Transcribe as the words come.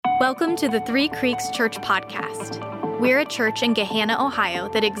Welcome to the Three Creeks Church Podcast. We're a church in Gahanna, Ohio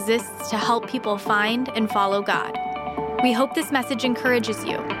that exists to help people find and follow God. We hope this message encourages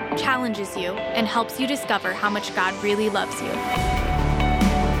you, challenges you, and helps you discover how much God really loves you.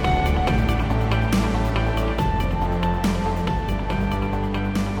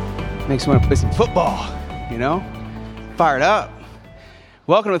 Makes me want to play some football, Fired up.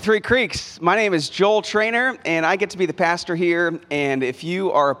 Welcome to Three Creeks. My name is Joel Trainer, and I get to be the pastor here. And if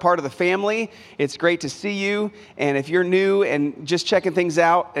you are a part of the family, it's great to see you. And if you're new and just checking things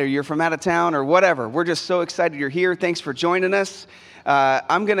out, or you're from out of town or whatever, we're just so excited you're here. Thanks for joining us.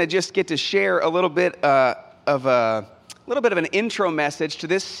 I'm going to just get to share a little bit of an intro message to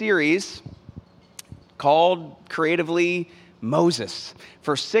this series called creatively Moses.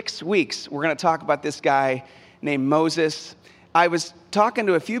 For 6 weeks, we're going to talk about this guy named Moses. I was talking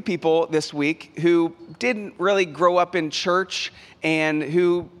to a few people this week who didn't really grow up in church and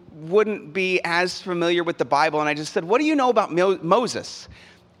who wouldn't be as familiar with the Bible. And I just said, what do you know about Moses?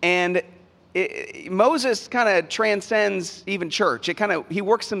 And Moses kind of transcends even church. He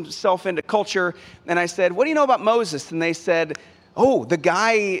works himself into culture. And I said, what do you know about Moses? And they said, oh, the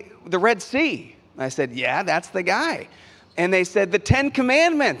guy, the Red Sea. And I said, yeah, that's the guy. And they said, the 10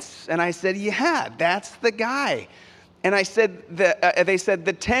 Commandments. And I said, yeah, that's the guy. And I said, they said,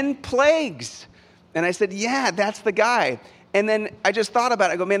 the 10 plagues. And I said, yeah, that's the guy. And then I just thought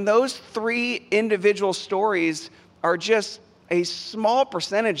about it. I go, man, those 3 individual stories are just a small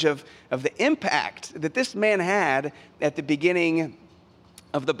percentage of the impact that this man had at the beginning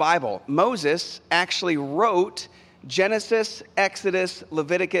of the Bible. Moses actually wrote Genesis, Exodus,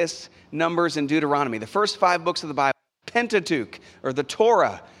 Leviticus, Numbers, and Deuteronomy, the first 5 books of the Bible. Pentateuch, or the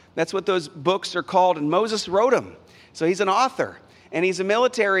Torah. That's what those books are called, and Moses wrote them. So he's an author, and he's a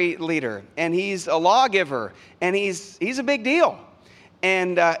military leader, and he's a lawgiver, and he's a big deal.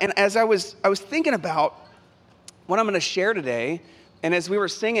 And as I was thinking about what I'm going to share today, and as we were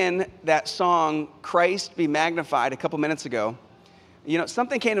singing that song, Christ Be Magnified, a couple minutes ago,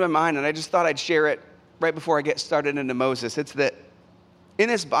 something came to my mind, and I just thought I'd share it right before I get started into Moses. It's that in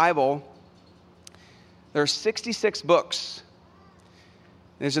this Bible, there are 66 books.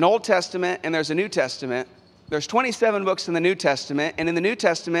 There's an Old Testament and there's a New Testament. There's 27 books in the New Testament, and in the New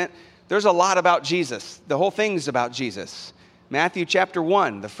Testament, there's a lot about Jesus. The whole thing's about Jesus. Matthew chapter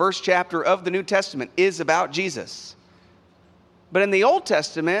 1, the first chapter of the New Testament, is about Jesus. But in the Old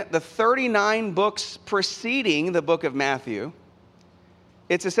Testament, the 39 books preceding the book of Matthew,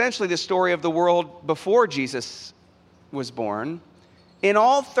 it's essentially the story of the world before Jesus was born. In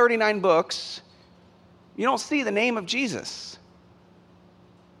all 39 books, you don't see the name of Jesus.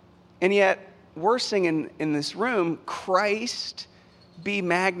 And yet, we're singing in this room, Christ be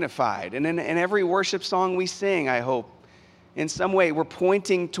magnified. And in every worship song we sing, I hope, in some way, we're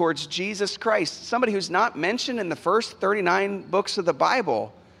pointing towards Jesus Christ, somebody who's not mentioned in the first 39 books of the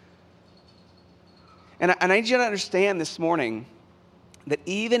Bible. And I need you to understand this morning that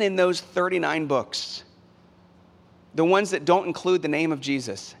even in those 39 books, the ones that don't include the name of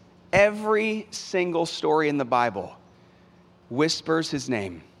Jesus, every single story in the Bible whispers his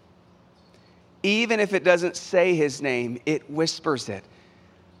name. Even if it doesn't say his name, it whispers it.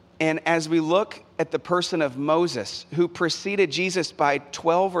 And as we look at the person of Moses, who preceded Jesus by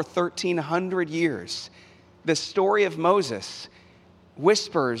 12 or 1,300 years, the story of Moses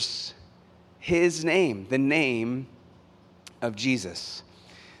whispers his name, the name of Jesus.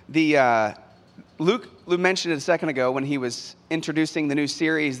 Luke mentioned it a second ago when he was introducing the new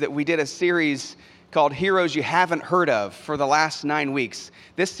series that we did a series called Heroes You Haven't Heard Of for the last 9 weeks.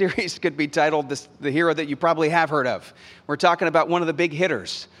 This series could be titled The Hero That You Probably Have Heard Of. We're talking about one of the big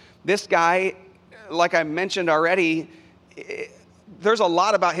hitters. This guy, like I mentioned already, there's a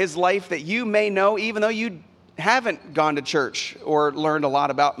lot about his life that you may know, even though you haven't gone to church or learned a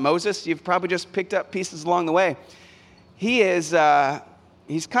lot about Moses. You've probably just picked up pieces along the way. He's kind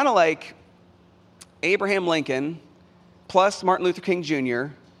of like Abraham Lincoln, plus Martin Luther King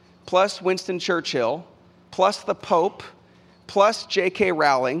Jr., plus Winston Churchill, plus the Pope, plus J.K.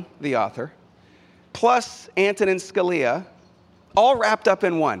 Rowling, the author, plus Antonin Scalia, all wrapped up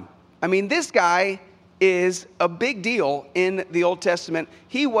in one. I mean, this guy is a big deal in the Old Testament.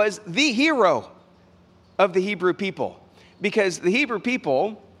 He was the hero of the Hebrew people, because the Hebrew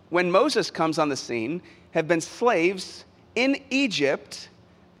people, when Moses comes on the scene, have been slaves in Egypt.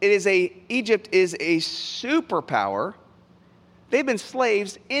 Egypt is a superpower. They've been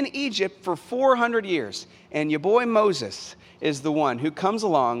slaves in Egypt for 400 years. And your boy Moses is the one who comes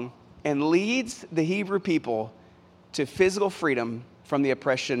along and leads the Hebrew people to physical freedom from the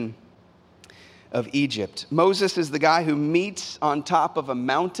oppression of Egypt. Moses is the guy who meets on top of a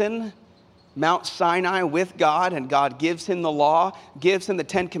mountain, Mount Sinai, with God, and God gives him the law, gives him the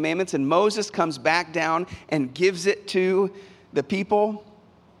 10 Commandments, and Moses comes back down and gives it to the people.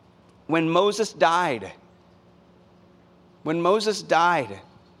 When Moses died,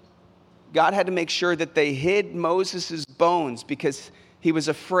 God had to make sure that they hid Moses' bones because he was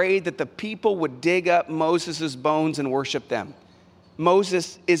afraid that the people would dig up Moses' bones and worship them.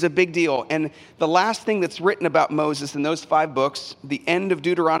 Moses is a big deal. And the last thing that's written about Moses in those 5 books, the end of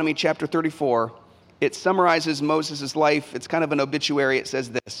Deuteronomy chapter 34, it summarizes Moses' life. It's kind of an obituary. It says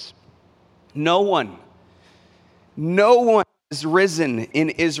this: No one has risen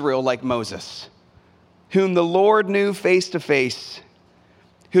in Israel like Moses, whom the Lord knew face to face,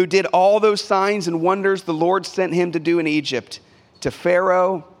 who did all those signs and wonders the Lord sent him to do in Egypt, to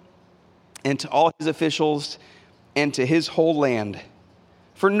Pharaoh and to all his officials and to his whole land.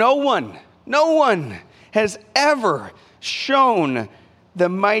 For no one has ever shown the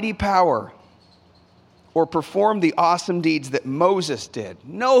mighty power or performed the awesome deeds that Moses did.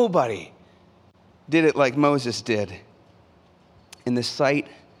 Nobody did it like Moses did in the sight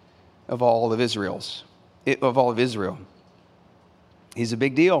of all of Israel. He's a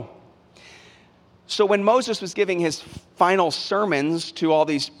big deal. So when Moses was giving his final sermons to all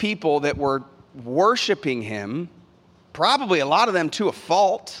these people that were worshiping him, probably a lot of them to a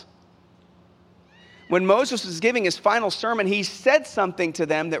fault, when Moses was giving his final sermon, he said something to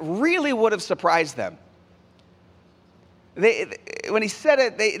them that really would have surprised them. When he said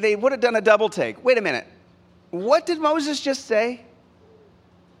it, they would have done a double take. Wait a minute. What did Moses just say?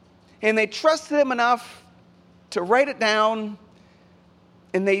 And they trusted him enough to write it down.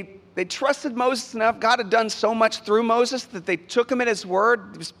 And they trusted Moses enough. God had done so much through Moses that they took him at his word.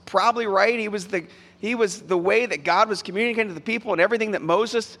 He was probably right. He was the way that God was communicating to the people, and everything that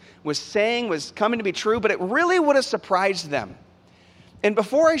Moses was saying was coming to be true, but it really would have surprised them. And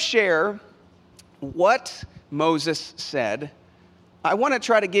before I share what Moses said, I want to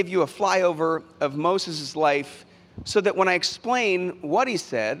try to give you a flyover of Moses' life so that when I explain what he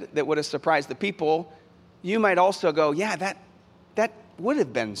said that would have surprised the people, you might also go, yeah, that would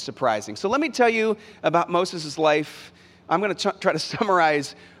have been surprising. So let me tell you about Moses' life. I'm going to try to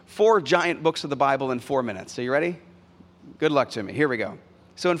summarize 4 giant books of the Bible in 4 minutes. So you ready? Good luck to me. Here we go.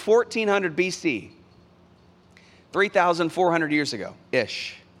 So in 1400 BC, 3,400 years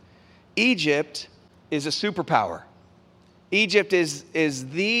ago-ish, Egypt is a superpower. Egypt is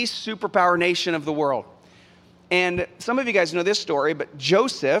the superpower nation of the world. And some of you guys know this story, but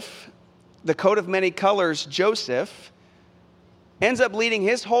Joseph, the coat of many colors, Joseph, ends up leading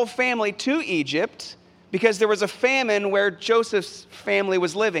his whole family to Egypt because there was a famine where Joseph's family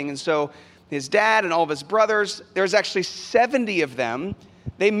was living. And so his dad and all of his brothers, there's actually 70 of them,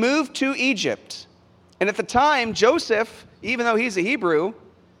 they moved to Egypt. And at the time, Joseph, even though he's a Hebrew,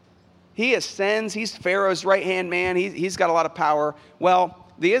 he ascends, he's Pharaoh's right-hand man, he's got a lot of power. Well,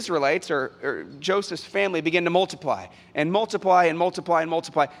 the Israelites, or Joseph's family, begin to multiply and multiply and multiply and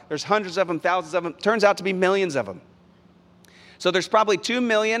multiply. There's hundreds of them, thousands of them, turns out to be millions of them. So there's probably 2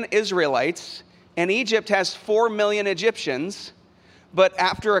 million Israelites, and Egypt has 4 million Egyptians. But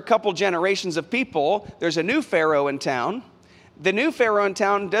after a couple generations of people, there's a new Pharaoh in town. The new Pharaoh in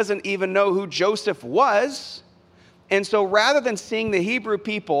town doesn't even know who Joseph was. And so rather than seeing the Hebrew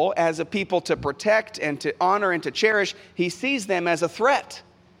people as a people to protect and to honor and to cherish, he sees them as a threat.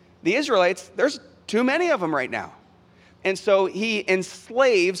 The Israelites, there's too many of them right now. And so he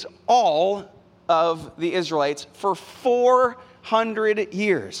enslaves all of the Israelites for 400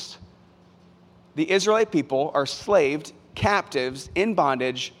 years. The Israelite people are slaved, captives, in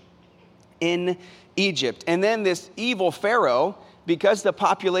bondage in Egypt. And then this evil Pharaoh, because the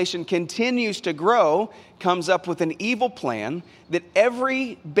population continues to grow, comes up with an evil plan that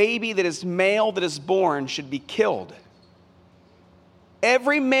every baby that is male that is born should be killed.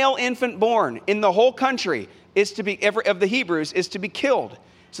 Every male infant born in the whole country of the Hebrews is to be killed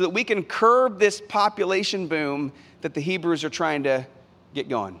so that we can curb this population boom that the Hebrews are trying to get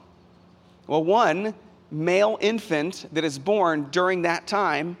going. Well, one male infant that is born during that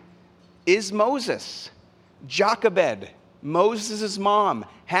time is Moses. Jochebed, Moses' mom,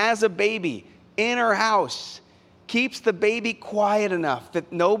 has a baby in her house, keeps the baby quiet enough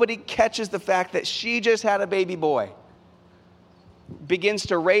that nobody catches the fact that she just had a baby boy, begins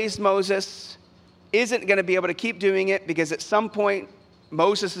to raise Moses, isn't going to be able to keep doing it because at some point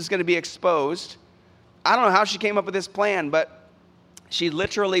Moses is going to be exposed. I don't know how she came up with this plan, but she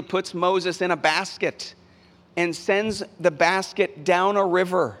literally puts Moses in a basket and sends the basket down a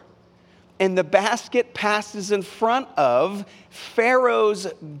river. and the basket passes in front of Pharaoh's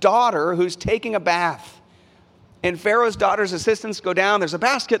daughter who's taking a bath. And Pharaoh's daughter's assistants go down. There's a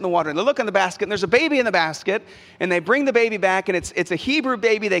basket in the water. And they look in the basket, and there's a baby in the basket. And they bring the baby back, and it's a Hebrew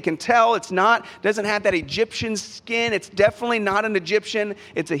baby. They can tell doesn't have that Egyptian skin. It's definitely not an Egyptian.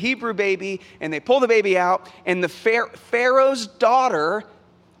 It's a Hebrew baby. And they pull the baby out, and the Pharaoh's daughter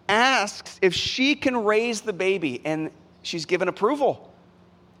asks if she can raise the baby. And she's given approval.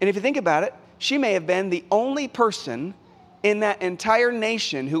 And if you think about it, she may have been the only person in that entire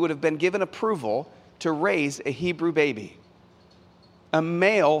nation who would have been given approval to raise a Hebrew baby, a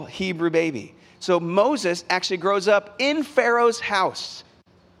male Hebrew baby. So Moses actually grows up in Pharaoh's house.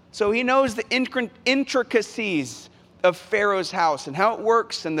 So he knows the intricacies of Pharaoh's house and how it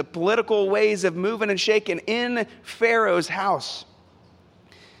works and the political ways of moving and shaking in Pharaoh's house.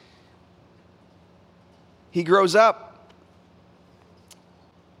 He grows up.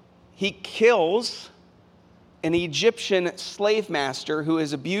 He kills an Egyptian slave master who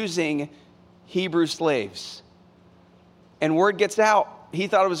is abusing Hebrew slaves. And word gets out. He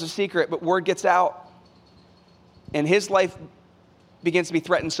thought it was a secret, but word gets out. And his life begins to be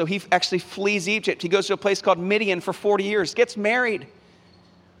threatened. So he actually flees Egypt. He goes to a place called Midian for 40 years, gets married.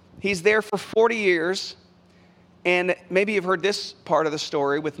 He's there for 40 years. And maybe you've heard this part of the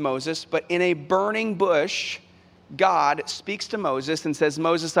story with Moses, but in a burning bush, God speaks to Moses and says,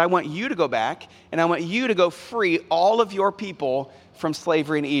 Moses, I want you to go back, and I want you to go free all of your people from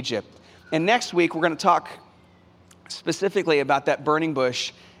slavery in Egypt. And next week, we're going to talk specifically about that burning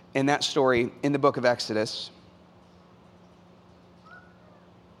bush and that story in the book of Exodus.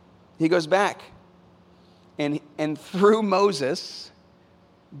 He goes back, and through Moses,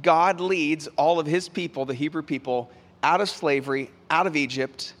 God leads all of his people, the Hebrew people, out of slavery, out of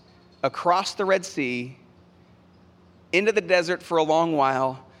Egypt, across the Red Sea, into the desert for a long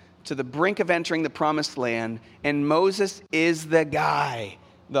while, to the brink of entering the promised land. And Moses is the guy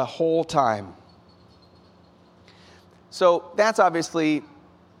the whole time. So that's obviously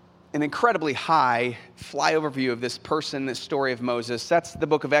an incredibly high flyover view of this person, this story of Moses. That's the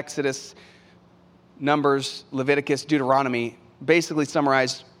book of Exodus, Numbers, Leviticus, Deuteronomy, basically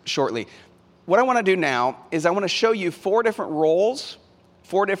summarized shortly. What I want to do now is I want to show you 4 different roles,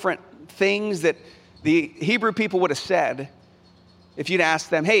 4 different things that the Hebrew people would have said if you'd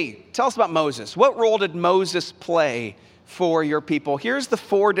asked them, hey, tell us about Moses. What role did Moses play for your people? Here's the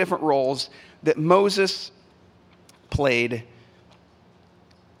 4 different roles that Moses played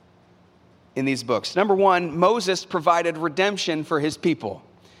in these books. Number 1, Moses provided redemption for his people.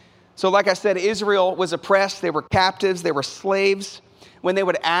 So like I said, Israel was oppressed. They were captives. They were slaves. When they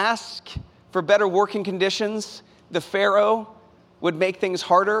would ask for better working conditions, the Pharaoh would make things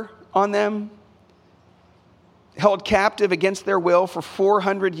harder on them. Held captive against their will for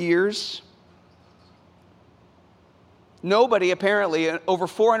 400 years. Nobody, apparently, over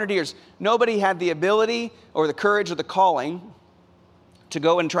 400 years, nobody had the ability or the courage or the calling to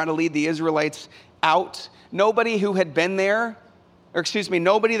go and try to lead the Israelites out. Nobody who had been there,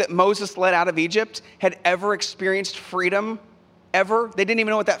 nobody that Moses led out of Egypt had ever experienced freedom, ever. They didn't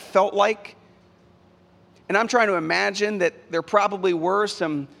even know what that felt like. And I'm trying to imagine that there probably were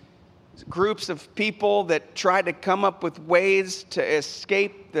some groups of people that tried to come up with ways to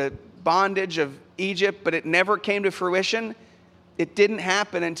escape the bondage of Egypt, but it never came to fruition. It didn't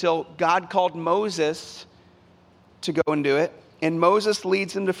happen until God called Moses to go and do it, and Moses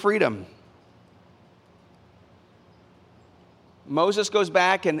leads them to freedom. Moses goes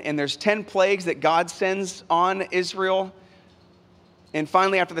back, and there's 10 plagues that God sends on Israel. And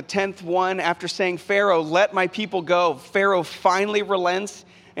finally, after the 10th one, after saying, Pharaoh, let my people go, Pharaoh finally relents,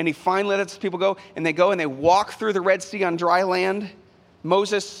 and he finally lets his people go, and they walk through the Red Sea on dry land.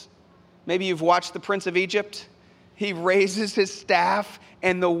 Moses, maybe you've watched The Prince of Egypt. He raises his staff,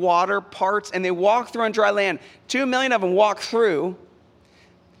 and the water parts, and they walk through on dry land. 2 million of them walk through,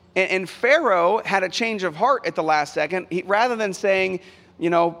 and Pharaoh had a change of heart at the last second. Rather than saying,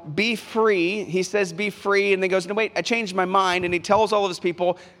 be free, he says, be free, and he goes, no, wait, I changed my mind, and he tells all of his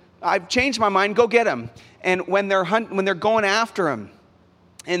people, I've changed my mind, go get him. And when they're going after him,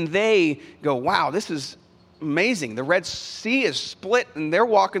 and they go, wow, this is amazing. The Red Sea is split, and they're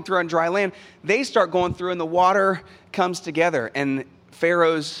walking through on dry land. They start going through, and the water comes together, and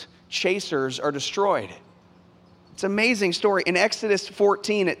Pharaoh's chasers are destroyed. It's an amazing story. In Exodus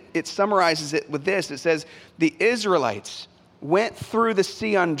 14, it summarizes it with this. It says, the Israelites went through the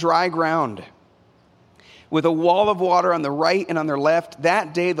sea on dry ground with a wall of water on the right and on their left.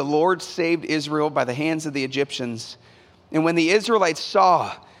 That day the Lord saved Israel by the hands of the Egyptians. And when the Israelites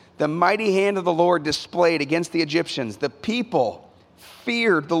saw the mighty hand of the Lord displayed against the Egyptians, the people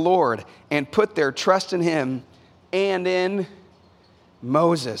feared the Lord and put their trust in him and in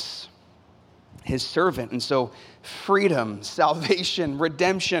Moses, his servant. And so freedom, salvation,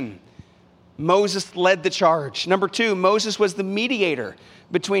 redemption. Moses led the charge. Number 2, Moses was the mediator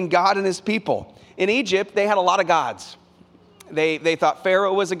between God and his people. In Egypt, they had a lot of gods. They thought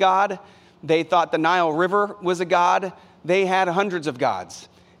Pharaoh was a god. They thought the Nile River was a god. They had hundreds of gods.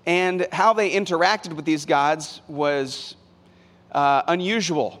 And how they interacted with these gods was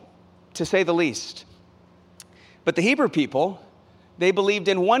unusual, to say the least. But the Hebrew people, they believed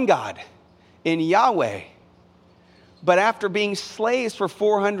in one God, in Yahweh. But after being slaves for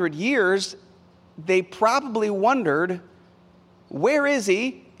 400 years, they probably wondered, where is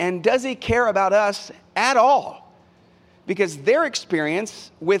he, and does he care about us at all? Because their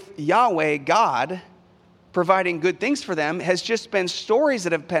experience with Yahweh, God, providing good things for them, has just been stories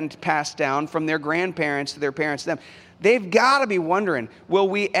that have been passed down from their grandparents to their parents to them. They've got to be wondering, will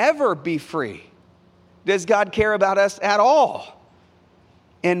we ever be free? Does God care about us at all?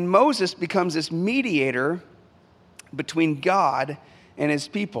 And Moses becomes this mediator between God and his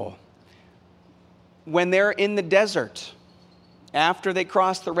people. When they're in the desert, after they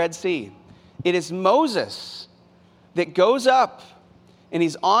cross the Red Sea, it is Moses that goes up, and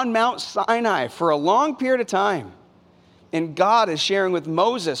he's on Mount Sinai for a long period of time. And God is sharing with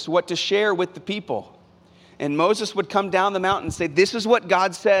Moses what to share with the people. And Moses would come down the mountain and say, this is what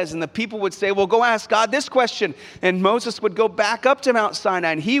God says. And the people would say, well, go ask God this question. And Moses would go back up to Mount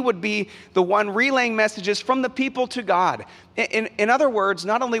Sinai, and he would be the one relaying messages from the people to God. In other words,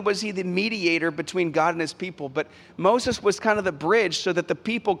 not only was he the mediator between God and his people, but Moses was kind of the bridge so that the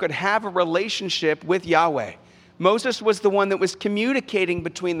people could have a relationship with Yahweh. Moses was the one that was communicating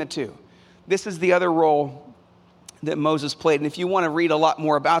between the two. This is the other role that Moses played. And if you want to read a lot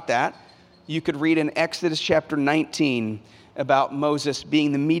more about that, you could read in Exodus chapter 19 about Moses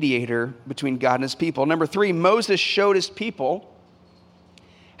being the mediator between God and his people. Number 3, Moses showed his people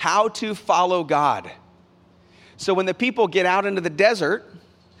how to follow God. So when the people get out into the desert,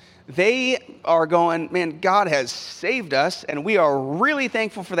 they are going, man, God has saved us, and we are really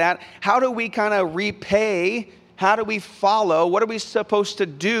thankful for that. How do we kind of repay? How do we follow? What are we supposed to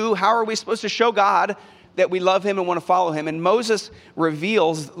do? How are we supposed to show God that we love him and want to follow him? And Moses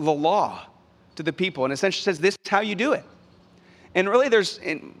reveals the law to the people and essentially says, this is how you do it. And really there's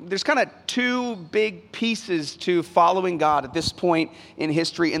kind of 2 big pieces to following God at this point in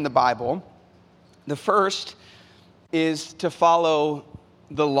history in the Bible. The first is to follow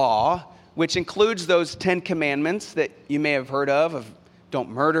the law, which includes those 10 commandments that you may have heard of don't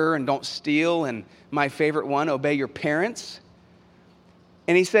murder and don't steal, and my favorite one, obey your parents.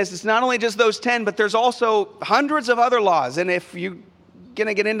 And he says it's not only just those 10, but there's also hundreds of other laws. And if you're going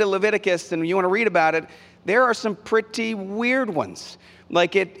to get into Leviticus and you want to read about it, there are some pretty weird ones.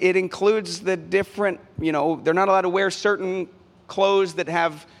 Like it includes the different, they're not allowed to wear certain clothes that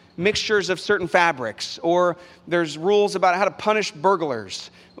have mixtures of certain fabrics, or there's rules about how to punish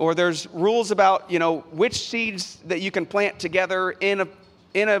burglars, or there's rules about, which seeds that you can plant together in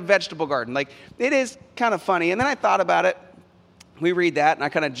a vegetable garden. Like, it is kind of funny. And then I thought about it. We read that, and I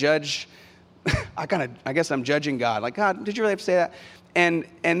kind of judge. I guess I'm judging God. Like, God, did you really have to say that? And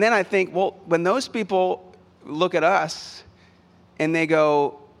then I think, well, when those people look at us and they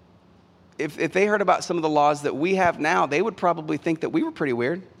go, if they heard about some of the laws that we have now, they would probably think that we were pretty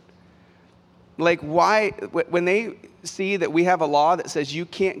weird. Like, why, when they see that we have a law that says you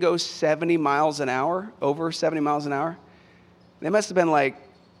can't go 70 miles an hour, over 70 miles an hour, they must have been like,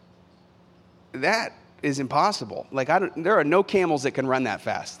 that is impossible. Like, there are no camels that can run that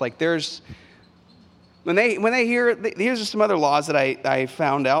fast. Like, when they hear, here's some other laws that I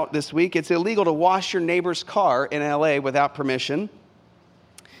found out this week. It's illegal to wash your neighbor's car in LA without permission.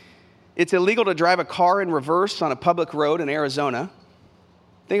 It's illegal to drive a car in reverse on a public road in Arizona.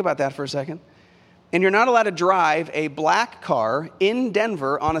 Think about that for a second. And you're not allowed to drive a black car in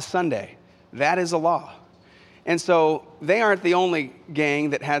Denver on a Sunday. That is a law. And so they aren't the only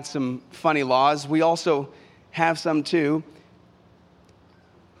gang that had some funny laws. We also have some too.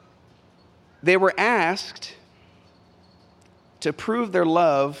 They were asked to prove their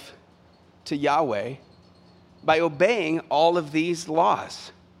love to Yahweh by obeying all of these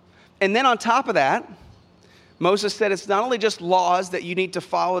laws. And then on top of that, Moses said it's not only just laws that you need to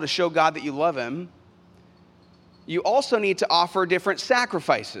follow to show God that you love him, you also need to offer different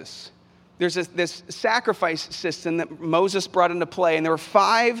sacrifices. There's this sacrifice system that Moses brought into play, and there were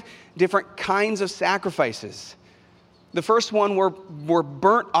 5 different kinds of sacrifices. The first one were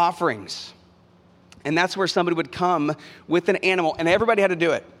burnt offerings. And that's where somebody would come with an animal, and everybody had to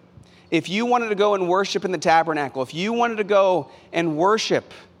do it. if you wanted to go and worship in the tabernacle, if you wanted to go and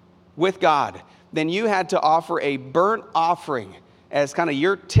worship with God, then you had to offer a burnt offering as kind of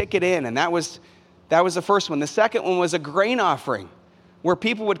your ticket in. And that was the first one. The second one was a grain offering, where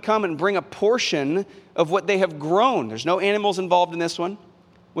people would come and bring a portion of what they have grown. There's no animals involved in this one.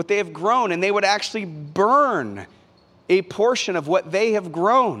 What they have grown, and they would actually burn a portion of what they have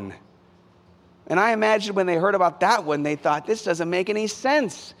grown. And I imagine when they heard about that one, they thought, this doesn't make any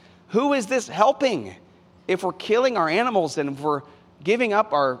sense. Who is this helping? If we're killing our animals and if we're giving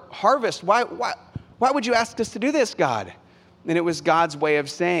up our harvest, why would you ask us to do this, God? And it was God's way of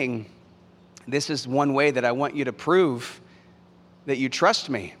saying, this is one way that I want you to prove that you trust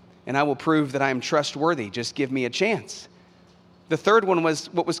me, and I will prove that I am trustworthy. Just give me a chance. The third one was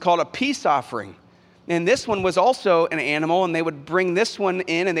what was called a peace offering. And this one was also an animal, and they would bring this one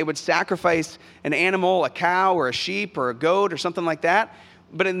in, and they would sacrifice an animal, a cow or a sheep or a goat or something like that.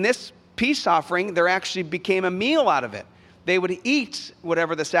 But in this peace offering, there actually became a meal out of it. They would eat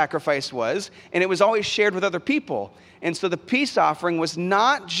whatever the sacrifice was, and it was always shared with other people. And so the peace offering was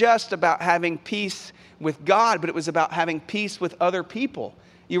not just about having peace with God, but it was about having peace with other people.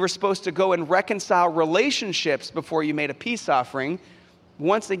 You were supposed to go and reconcile relationships before you made a peace offering.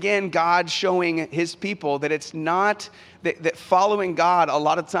 Once again, God showing his people that it's not, that following God a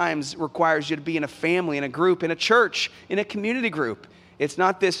lot of times requires you to be in a family, in a group, in a church, in a community group. It's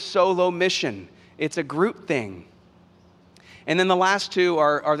not this solo mission. It's a group thing. And then the last two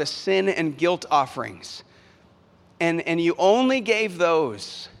are the sin and guilt offerings. And you only gave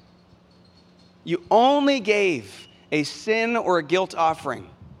those. You only gave a sin or a guilt offering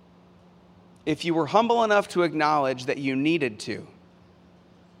if you were humble enough to acknowledge that you needed to.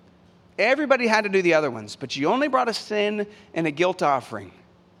 Everybody had to do the other ones, but you only brought a sin and a guilt offering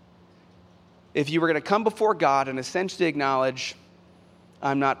if you were going to come before God and essentially acknowledge,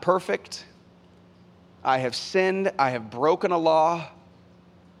 I'm not perfect, I have sinned, I have broken a law,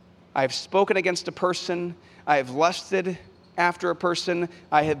 I have spoken against a person, I have lusted after a person,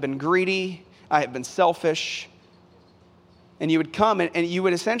 I have been greedy, I have been selfish. And you would come and you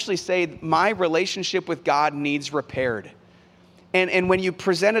would essentially say, my relationship with God needs repaired. And when you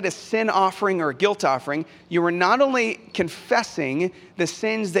presented a sin offering or a guilt offering, you were not only confessing the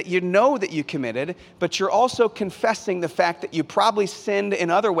sins that you know that you committed, but you're also confessing the fact that you probably sinned in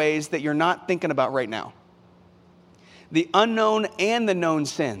other ways that you're not thinking about right now. The unknown and the known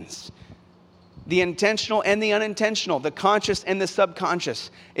sins. The intentional and the unintentional. The conscious and the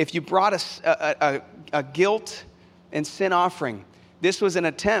subconscious. If you brought a guilt and sin offering, this was an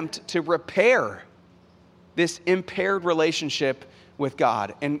attempt to repair this impaired relationship with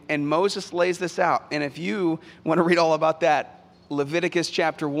God. And Moses lays this out. And if you want to read all about that, Leviticus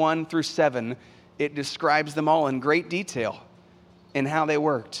chapter 1 through 7, it describes them all in great detail and how they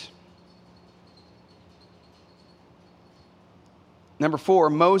worked. Number 4,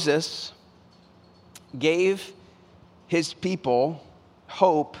 Moses gave his people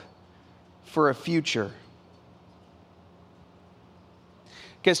hope for a future.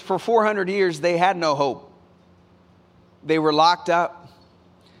 Because for 400 years, they had no hope. They were locked up,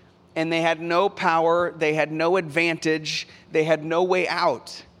 and they had no power, they had no advantage, they had no way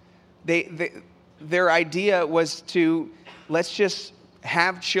out. Their idea was to, let's just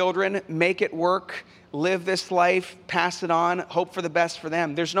have children, make it work, live this life, pass it on, hope for the best for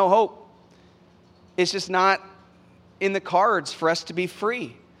them. There's no hope. It's just not in the cards for us to be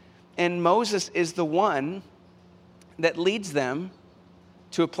free. And Moses is the one that leads them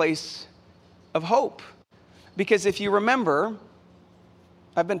to a place of hope. Because if you remember,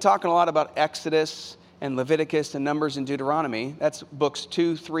 I've been talking a lot about Exodus and Leviticus and Numbers and Deuteronomy. That's books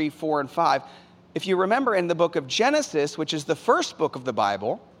 2, 3, 4, and 5. If you remember in the book of Genesis, which is the first book of the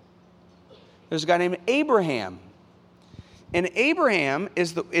Bible, there's a guy named Abraham. And Abraham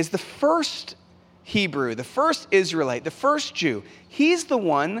is the first Hebrew, the first Israelite, the first Jew. He's the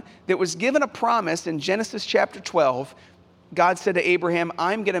one that was given a promise in Genesis chapter 12. God said to Abraham,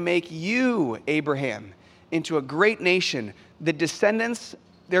 I'm going to make you, Abraham, into a great nation. The descendants,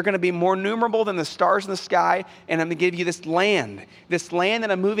 they're going to be more numerable than the stars in the sky, and I'm going to give you this land. This land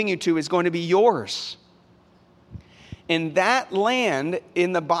that I'm moving you to is going to be yours. And that land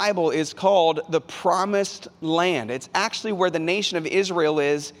in the Bible is called the Promised Land. It's actually where the nation of Israel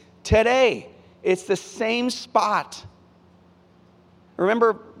is today. It's the same spot.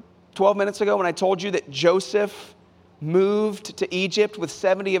 Remember 12 minutes ago when I told you that Joseph moved to Egypt with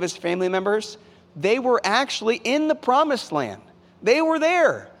 70 of his family members? They were actually in the Promised Land. They were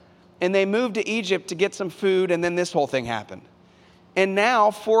there. And they moved to Egypt to get some food, and then this whole thing happened. And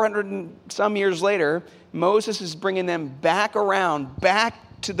now, 400 and some years later, Moses is bringing them back around,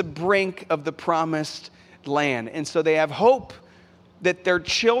 back to the brink of the promised land. And so they have hope that their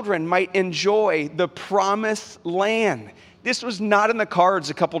children might enjoy the promised land. This was not in the cards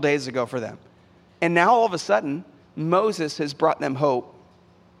a couple days ago for them. And now all of a sudden, Moses has brought them hope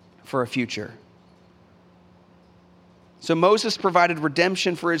for a future. So Moses provided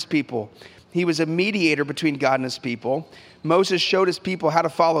redemption for his people. He was a mediator between God and his people. Moses showed his people how to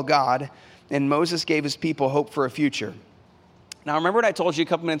follow God, and Moses gave his people hope for a future. Now, remember what I told you a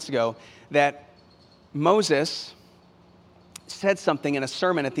couple minutes ago, that Moses said something in a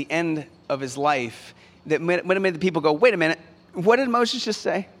sermon at the end of his life that made the people go, wait a minute, what did Moses just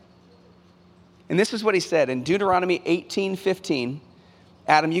say? And this is what he said in Deuteronomy 18:15.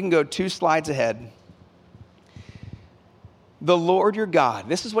 Adam, you can go 2 slides ahead. The Lord your God,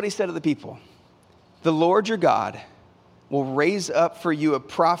 this is what he said to the people. The Lord your God will raise up for you a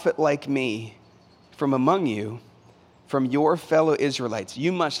prophet like me from among you, from your fellow Israelites.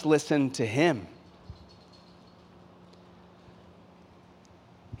 You must listen to him.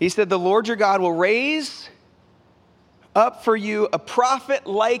 He said, the Lord your God will raise up for you a prophet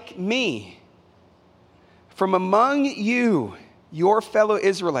like me from among you, your fellow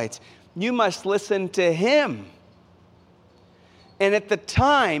Israelites. You must listen to him. And at the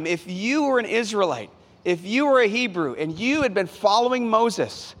time, if you were an Israelite, if you were a Hebrew, and you had been following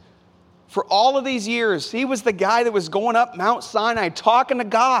Moses for all of these years, he was the guy that was going up Mount Sinai talking to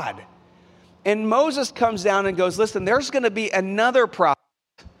God. And Moses comes down and goes, listen, there's going to be another prophet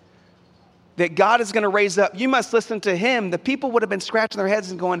that God is going to raise up. You must listen to him. The people would have been scratching their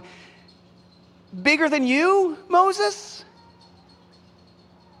heads and going, bigger than you, Moses?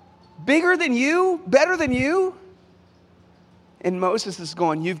 Bigger than you? Better than you? And Moses is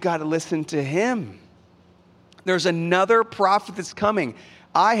going, you've got to listen to him. There's another prophet that's coming.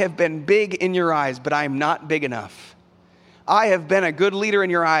 I have been big in your eyes, but I am not big enough. I have been a good leader in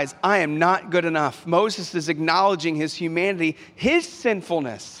your eyes. I am not good enough. Moses is acknowledging his humanity, his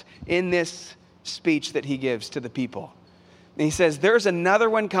sinfulness in this speech that he gives to the people. And he says, there's another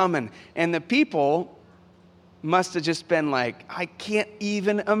one coming. And the people must have just been like, I can't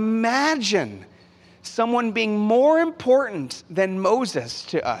even imagine someone being more important than Moses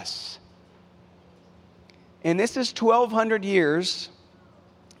to us. And this is 1,200 years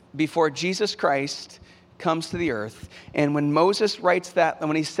before Jesus Christ comes to the earth. And when Moses writes that, and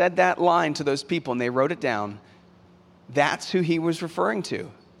when he said that line to those people and they wrote it down, that's who he was referring to.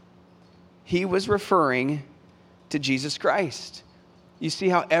 He was referring to Jesus Christ. You see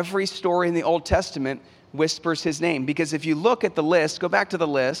how every story in the Old Testament whispers his name. Because if you look at the list, go back to the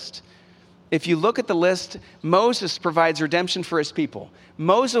list. If you look at the list, Moses provides redemption for his people.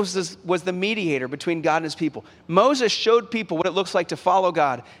 Moses was the mediator between God and his people. Moses showed people what it looks like to follow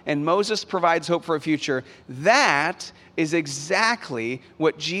God, and Moses provides hope for a future. That is exactly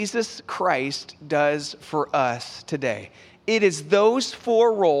what Jesus Christ does for us today. It is those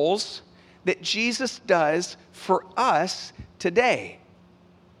 4 roles that Jesus does for us today.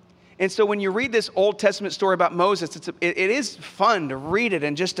 And so when you read this Old Testament story about Moses, it is fun to read it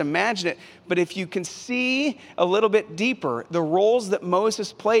and just imagine it. But if you can see a little bit deeper the roles that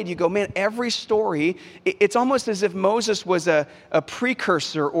Moses played, you go, man, every story, it's almost as if Moses was a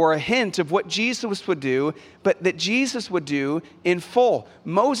precursor or a hint of what Jesus would do, but that Jesus would do in full.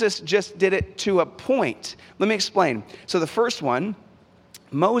 Moses just did it to a point. Let me explain. So the first one,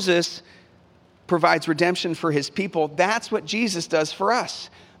 Moses provides redemption for his people. That's what Jesus does for us.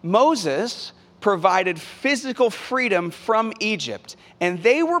 Moses provided physical freedom from Egypt, and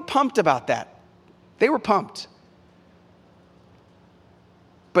they were pumped about that. They were pumped.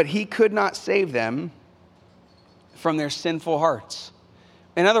 But he could not save them from their sinful hearts.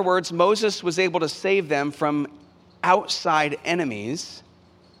 In other words, Moses was able to save them from outside enemies,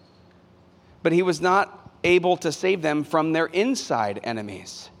 but he was not able to save them from their inside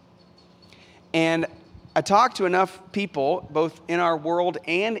enemies. And I talk to enough people, both in our world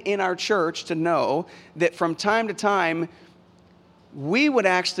and in our church, to know that from time to time, we would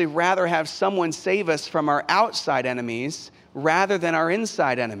actually rather have someone save us from our outside enemies rather than our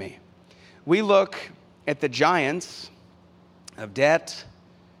inside enemy. We look at the giants of debt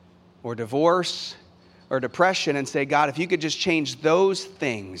or divorce or depression and say, God, if you could just change those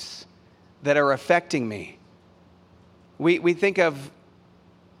things that are affecting me. We think of,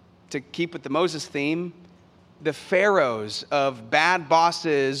 to keep with the Moses theme, the pharaohs of bad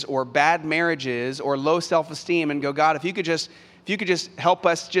bosses or bad marriages or low self-esteem and go, God, if you could just help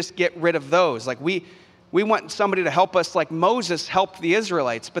us just get rid of those. Like we want somebody to help us like Moses helped the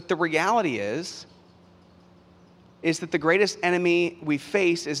Israelites. But the reality is that the greatest enemy we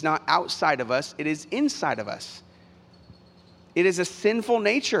face is not outside of us, it is inside of us. It is a sinful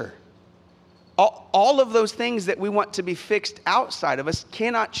nature. All of those things that we want to be fixed outside of us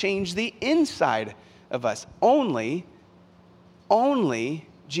cannot change the inside of us. Only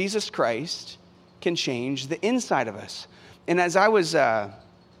Jesus Christ can change the inside of us. And as I was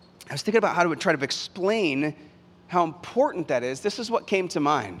thinking about how to try to explain how important that is, this is what came to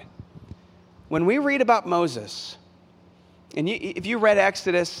mind. When we read about Moses, and if you read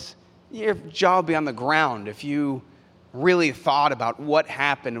Exodus, your jaw would be on the ground if you really thought about what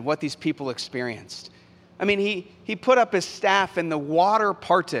happened and what these people experienced. I mean, he put up his staff and the water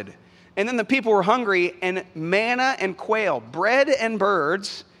parted. And then the people were hungry, and manna and quail, bread and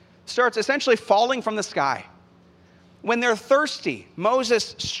birds, starts essentially falling from the sky. When they're thirsty,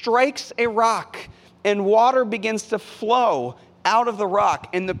 Moses strikes a rock, and water begins to flow out of the rock,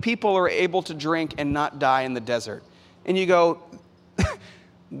 and the people are able to drink and not die in the desert. And you go,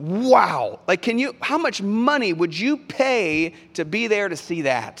 wow, like how much money would you pay to be there to see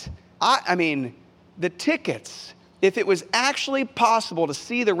that? I mean, the tickets, if it was actually possible to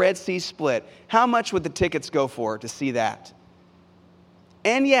see the Red Sea split, how much would the tickets go for to see that?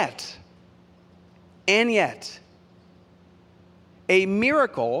 And yet, a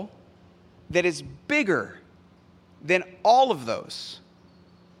miracle that is bigger than all of those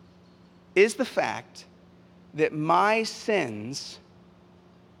is the fact that my sins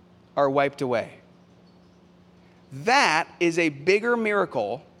are wiped away. That is a bigger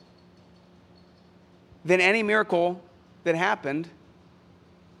miracle than any miracle that happened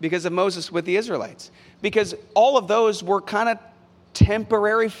because of Moses with the Israelites. Because all of those were kind of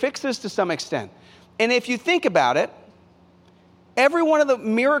temporary fixes to some extent. And if you think about it, every one of the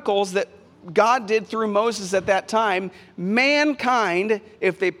miracles that God did through Moses at that time, mankind,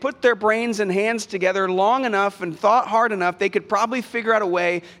 if they put their brains and hands together long enough and thought hard enough, they could probably figure out a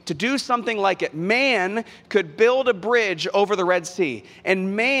way to do something like it. Man could build a bridge over the Red Sea,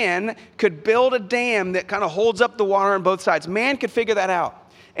 and man could build a dam that kind of holds up the water on both sides. Man could figure that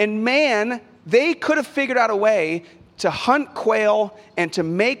out. And they could have figured out a way to hunt quail and to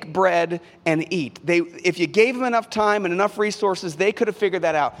make bread and eat. If you gave them enough time and enough resources, they could have figured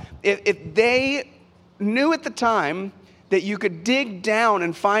that out. If they knew at the time that you could dig down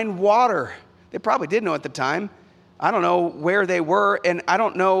and find water, they probably did know at the time. I don't know where they were, and I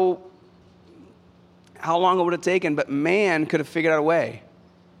don't know how long it would have taken, but man could have figured out a way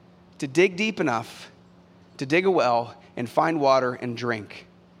to dig deep enough to dig a well and find water and drink.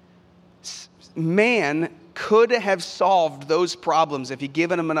 Man could have solved those problems if you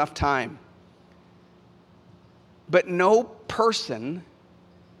given them enough time. But no person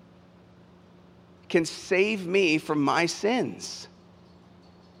can save me from my sins.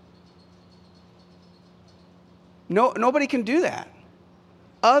 Nobody can do that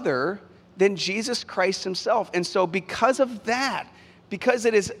other than Jesus Christ himself. And so because of that, because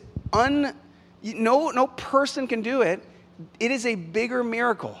it is no person can do it, it is a bigger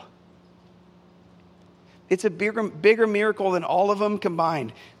miracle. It's a bigger miracle than all of them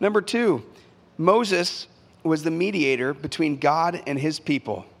combined. Number 2, Moses was the mediator between God and his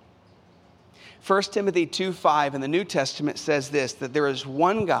people. 1 Timothy 2:5 in the New Testament says this, that there is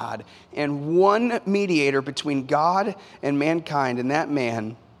one God and one mediator between God and mankind, and that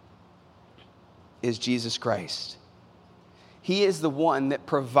man is Jesus Christ. He is the one that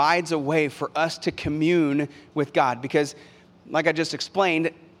provides a way for us to commune with God, because, like I just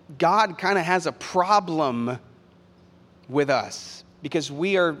explained, God kind of has a problem with us because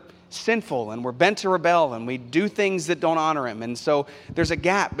we are sinful and we're bent to rebel and we do things that don't honor him. And so there's a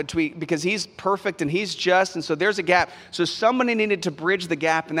gap because he's perfect and he's just, and so there's a gap. So somebody needed to bridge the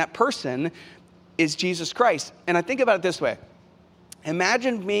gap, and that person is Jesus Christ. And I think about it this way.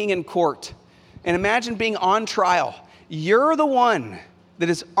 Imagine being in court and imagine being on trial. You're the one that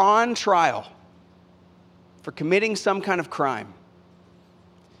is on trial for committing some kind of crime.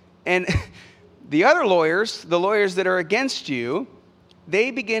 And the other lawyers, the lawyers that are against you, they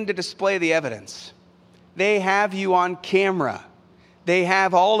begin to display the evidence. They have you on camera. They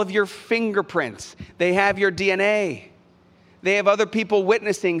have all of your fingerprints. They have your DNA. They have other people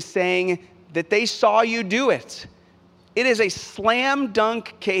witnessing saying that they saw you do it. It is a slam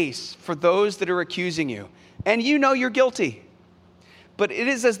dunk case for those that are accusing you. And you know you're guilty. But it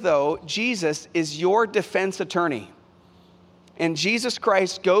is as though Jesus is your defense attorney. And Jesus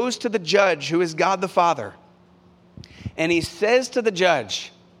Christ goes to the judge, who is God the Father, and he says to the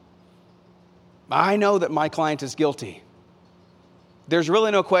judge, I know that my client is guilty. There's really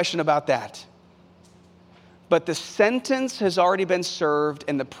no question about that. But the sentence has already been served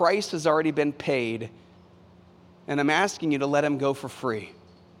and the price has already been paid, and I'm asking you to let him go for free.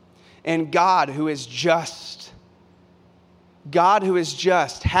 And God, who is just, God who is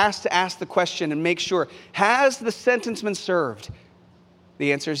just has to ask the question and make sure, has the sentence been served?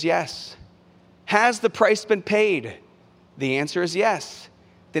 The answer is yes. Has the price been paid? The answer is yes.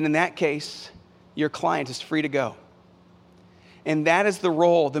 Then in that case, your client is free to go. And that is the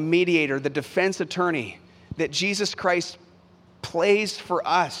role, the mediator, the defense attorney that Jesus Christ plays for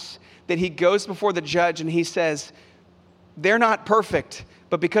us, that he goes before the judge and he says, they're not perfect,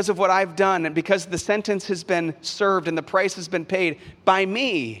 but because of what I've done and because the sentence has been served and the price has been paid by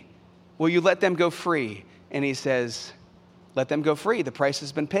me, will you let them go free? And he says, let them go free. The price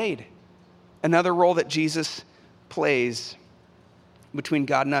has been paid. Another role that Jesus plays between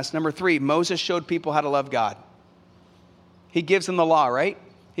God and us. Number 3, Moses showed people how to love God. He gives them the law, right?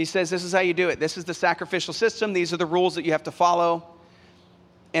 He says, this is how you do it. This is the sacrificial system. These are the rules that you have to follow.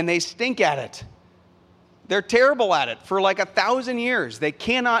 And they stink at it. They're terrible at it for like 1,000 years. They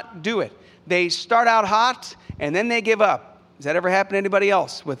cannot do it. They start out hot and then they give up. Has that ever happened to anybody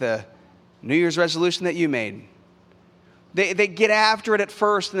else with a New Year's resolution that you made? They get after it at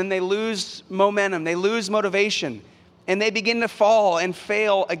first and then they lose momentum. They lose motivation and they begin to fall and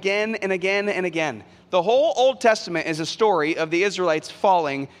fail again and again and again. The whole Old Testament is a story of the Israelites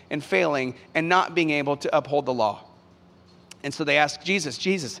falling and failing and not being able to uphold the law. And so they ask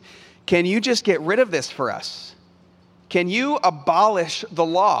Jesus, can you just get rid of this for us? Can you abolish the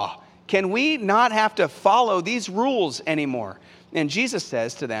law? Can we not have to follow these rules anymore? And Jesus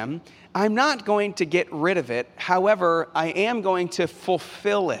says to them, I'm not going to get rid of it. However, I am going to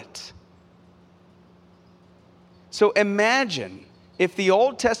fulfill it. So imagine if the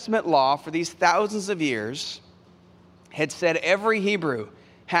Old Testament law for these thousands of years had said every Hebrew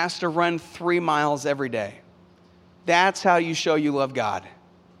has to run 3 miles every day. That's how you show you love God.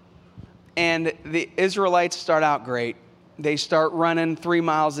 And the Israelites start out great. They start running 3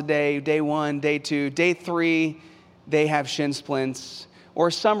 miles a day, day 1, day 2. Day 3, they have shin splints or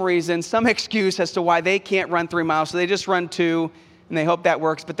some reason, some excuse as to why they can't run 3 miles. So they just run 2 and they hope that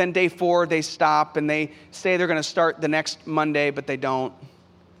works. But then day 4, they stop and they say they're going to start the next Monday, but they don't.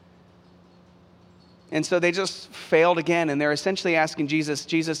 And so they just failed again. And they're essentially asking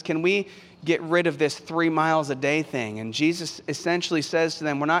Jesus, can we get rid of this 3 miles a day thing? And Jesus essentially says to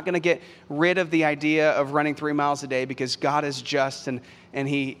them, we're not going to get rid of the idea of running 3 miles a day because God is just and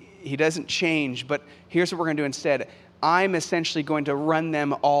he doesn't change. But here's what we're going to do instead. I'm essentially going to run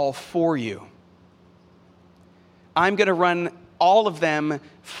them all for you. I'm going to run all of them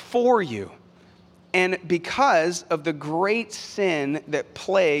for you. And because of the great sin that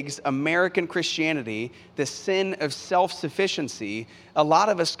plagues American Christianity, the sin of self-sufficiency, a lot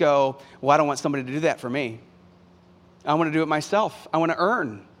of us go, well, I don't want somebody to do that for me. I want to do it myself. I want to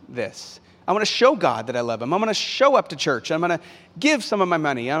earn this. I want to show God that I love him. I'm going to show up to church. I'm going to give some of my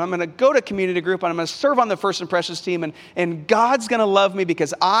money. And I'm going to go to community group. And I'm going to serve on the First Impressions team. And God's going to love me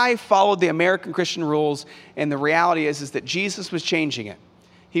because I followed the American Christian rules. And the reality is that Jesus was changing it.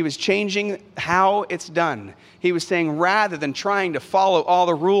 He was changing how it's done. He was saying, rather than trying to follow all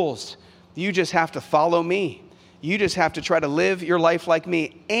the rules, you just have to follow me. You just have to try to live your life like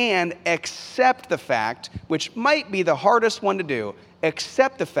me and accept the fact, which might be the hardest one to do,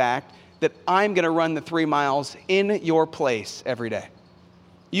 accept the fact that I'm going to run the 3 miles in your place every day.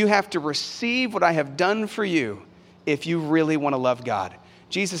 You have to receive what I have done for you if you really want to love God.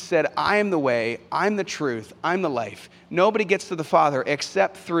 Jesus said, I am the way, I'm the truth, I'm the life. Nobody gets to the Father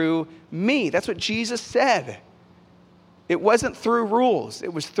except through me. That's what Jesus said. It wasn't through rules,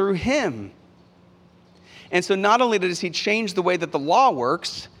 it was through him. And so not only does he change the way that the law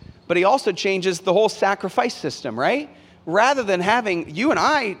works, but he also changes the whole sacrifice system, right? Rather than having, you and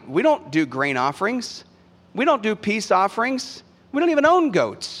I, we don't do grain offerings. We don't do peace offerings. We don't even own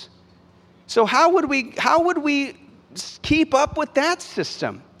goats. So how would we keep up with that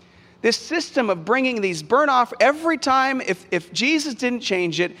system? This system of bringing these burnt off every time, if Jesus didn't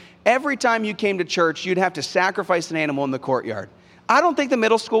change it, every time you came to church, you'd have to sacrifice an animal in the courtyard. I don't think the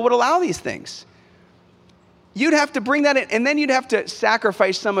middle school would allow these things. You'd have to bring that in, and then you'd have to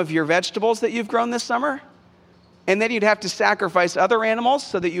sacrifice some of your vegetables that you've grown this summer. And then you'd have to sacrifice other animals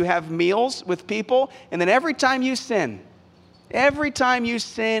so that you have meals with people. And then every time you sin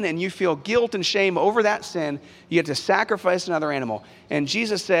and you feel guilt and shame over that sin, you have to sacrifice another animal. And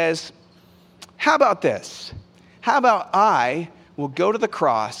Jesus says, how about this? How about I will go to the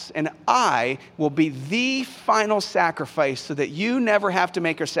cross and I will be the final sacrifice so that you never have to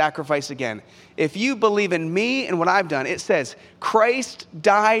make a sacrifice again. If you believe in me and what I've done, it says Christ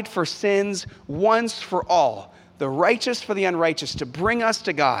died for sins once for all, the righteous for the unrighteous, to bring us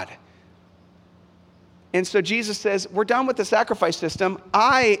to God. And so Jesus says, we're done with the sacrifice system.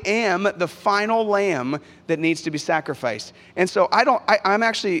 I am the final lamb that needs to be sacrificed. And so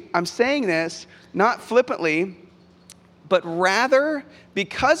I'm saying this not flippantly, but rather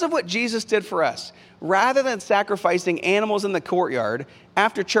because of what Jesus did for us. Rather than sacrificing animals in the courtyard,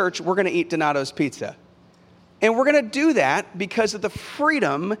 after church, we're going to eat Donato's Pizza. And we're going to do that because of the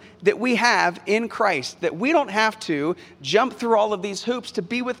freedom that we have in Christ, that we don't have to jump through all of these hoops to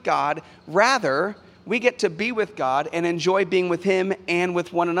be with God. Rather, we get to be with God and enjoy being with him and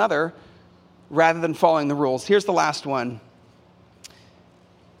with one another rather than following the rules. Here's the last one.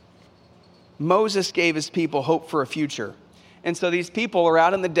 Moses gave his people hope for a future. And so these people are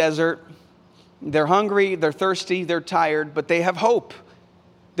out in the desert. They're hungry, they're thirsty, they're tired, but they have hope.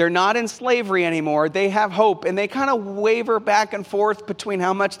 They're not in slavery anymore. They have hope. And they kind of waver back and forth between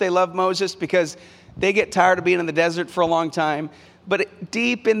how much they love Moses because they get tired of being in the desert for a long time. But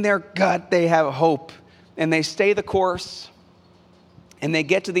deep in their gut, they have hope. And they stay the course. And they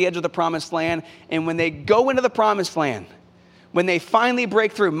get to the edge of the promised land. And when they go into the promised land, when they finally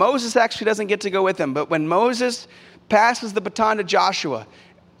break through, Moses actually doesn't get to go with them. But when Moses passes the baton to Joshua,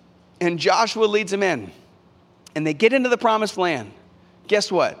 and Joshua leads them in, and they get into the promised land,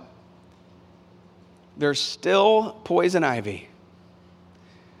 guess what? There's still poison ivy.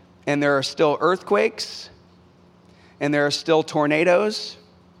 And there are still earthquakes. And there are still tornadoes.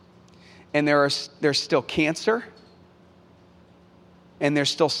 And there's still cancer. And there's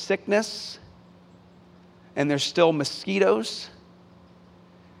still sickness. And there's still mosquitoes.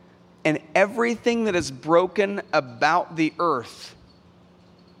 And everything that is broken about the earth,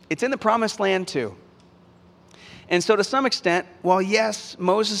 it's in the promised land too. And so to some extent, while yes,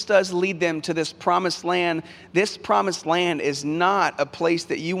 Moses does lead them to this promised land is not a place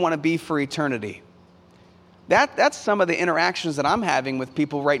that you want to be for eternity. That's some of the interactions that I'm having with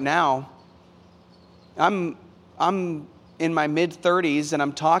people right now. I'm in my mid-30s, and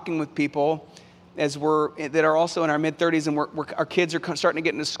I'm talking with people that are also in our mid-30s, and our kids are starting to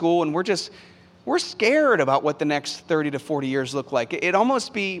get into school, and we're scared about what the next 30 to 40 years look like. It'd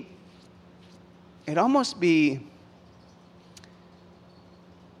almost be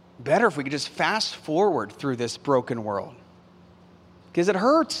better if we could just fast forward through this broken world, because it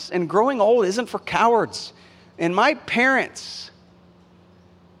hurts, and growing old isn't for cowards. And my parents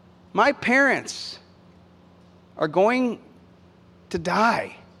are going to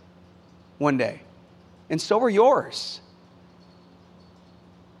die one day, and so are yours.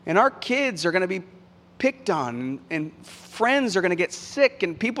 And our kids are going to be picked on, and friends are going to get sick,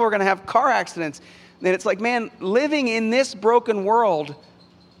 and people are going to have car accidents. And it's like, man, living in this broken world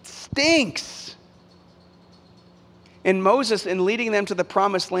stinks. And Moses, in leading them to the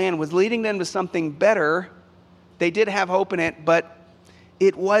promised land, was leading them to something better. They did have hope in it, but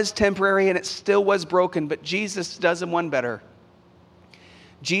it was temporary and it still was broken. But Jesus does them one better.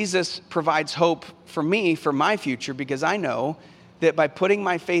 Jesus provides hope for me, for my future, because I know that by putting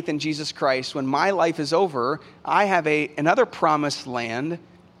my faith in Jesus Christ, when my life is over, I have another promised land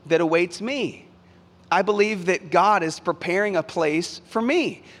that awaits me. I believe that God is preparing a place for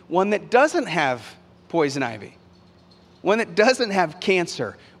me, one that doesn't have poison ivy, one that doesn't have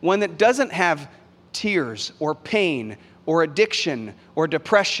cancer, one that doesn't have tears or pain or addiction or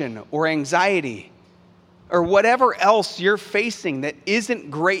depression or anxiety or whatever else you're facing that isn't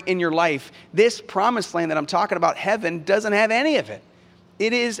great in your life. This promised land that I'm talking about, heaven, doesn't have any of it.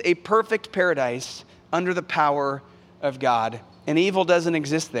 It is a perfect paradise under the power of God, and evil doesn't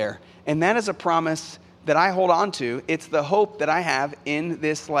exist there. And that is a promise that I hold on to. It's the hope that I have in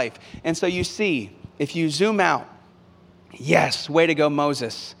this life. And so you see, if you zoom out, yes, way to go,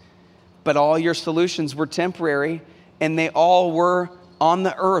 Moses. But all your solutions were temporary, and they all were on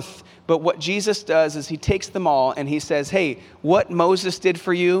the earth. But what Jesus does is he takes them all and he says, hey, what Moses did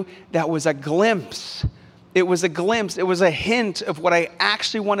for you, that was a glimpse. It was a glimpse. It was a hint of what I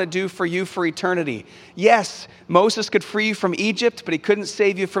actually want to do for you for eternity. Yes, Moses could free you from Egypt, but he couldn't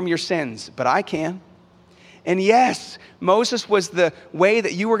save you from your sins. But I can. And yes, Moses was the way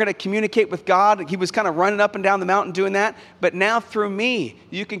that you were going to communicate with God. He was kind of running up and down the mountain doing that. But now through me,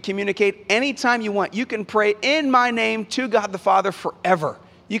 you can communicate anytime you want. You can pray in my name to God the Father forever.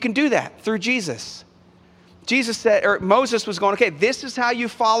 You can do that through Jesus. Moses was going, okay, this is how you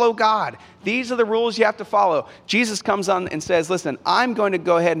follow God. These are the rules you have to follow. Jesus comes on and says, listen, I'm going to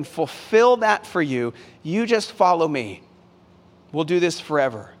go ahead and fulfill that for you. You just follow me. We'll do this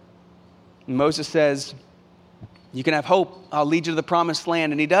forever. And Moses says, you can have hope. I'll lead you to the promised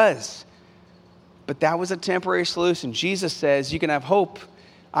land. And he does. But that was a temporary solution. Jesus says, you can have hope.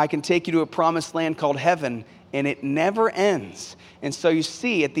 I can take you to a promised land called heaven. and it never ends. And so you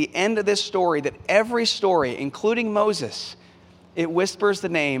see at the end of this story that every story, including Moses, it whispers the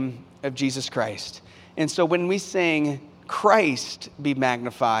name of Jesus Christ. And so when we sing, Christ be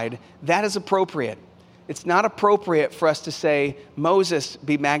magnified, that is appropriate. It's not appropriate for us to say, Moses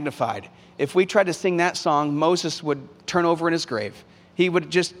be magnified. If we tried to sing that song, Moses would turn over in his grave. He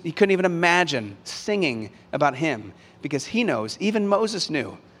couldn't even imagine singing about him, because he knows, even Moses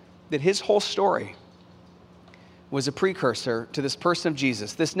knew, that his whole story was a precursor to this person of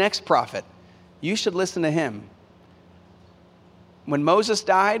Jesus, this next prophet. You should listen to him. When Moses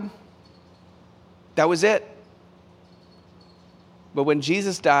died, that was it. But when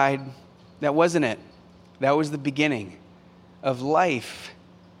Jesus died, that wasn't it. That was the beginning of life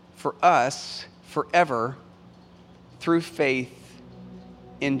for us forever through faith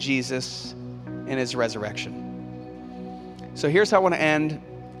in Jesus and his resurrection. So here's how I want to end.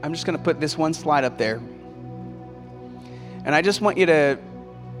 I'm just going to put this one slide up there. And I just want you to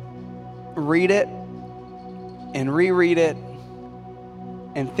read it and reread it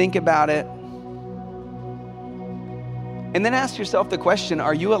and think about it. And then ask yourself the question,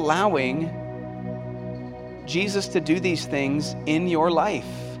 are you allowing Jesus to do these things in your life?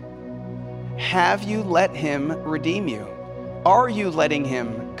 Have you let him redeem you? Are you letting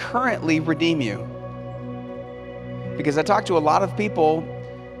him currently redeem you? Because I talk to a lot of people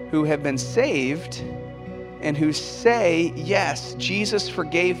who have been saved and who say, yes, Jesus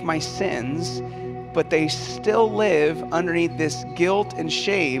forgave my sins, but they still live underneath this guilt and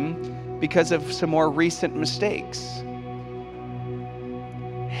shame because of some more recent mistakes.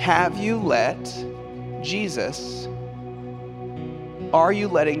 Have you let Jesus, are you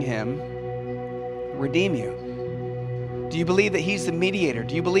letting him redeem you? Do you believe that he's the mediator?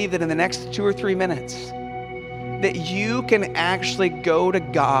 Do you believe that in the next 2 or 3 minutes that you can actually go to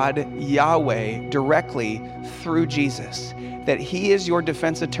God, Yahweh, directly through Jesus? That he is your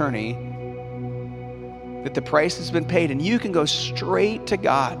defense attorney, that the price has been paid, and you can go straight to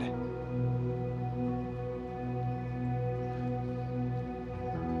God.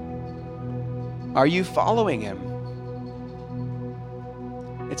 Are you following him?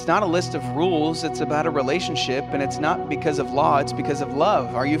 It's not a list of rules, it's about a relationship, and it's not because of law, it's because of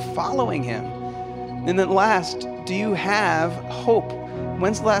love. Are you following him? And then last, do you have hope?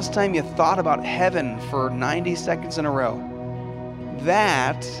 When's the last time you thought about heaven for 90 seconds in a row?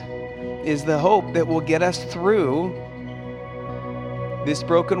 That is the hope that will get us through this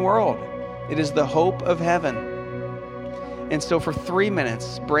broken world. It is the hope of heaven. And so for 3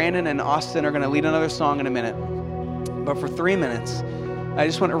 minutes, Brandon and Austin are going to lead another song in a minute. But for 3 minutes, I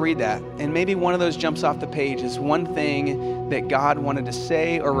just want to read that. And maybe one of those jumps off the page is one thing that God wanted to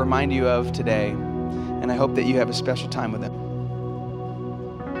say or remind you of today. And I hope that you have a special time with him.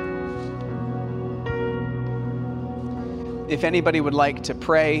 If anybody would like to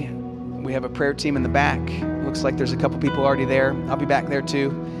pray, we have a prayer team in the back. Looks like there's a couple people already there. I'll be back there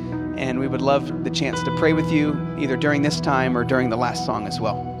too. And we would love the chance to pray with you either during this time or during the last song as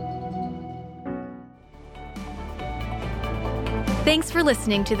well. Thanks for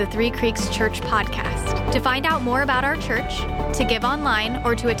listening to the Three Creeks Church podcast. To find out more about our church, to give online,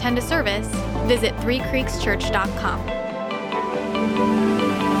 or to attend a service, visit threecreekschurch.com.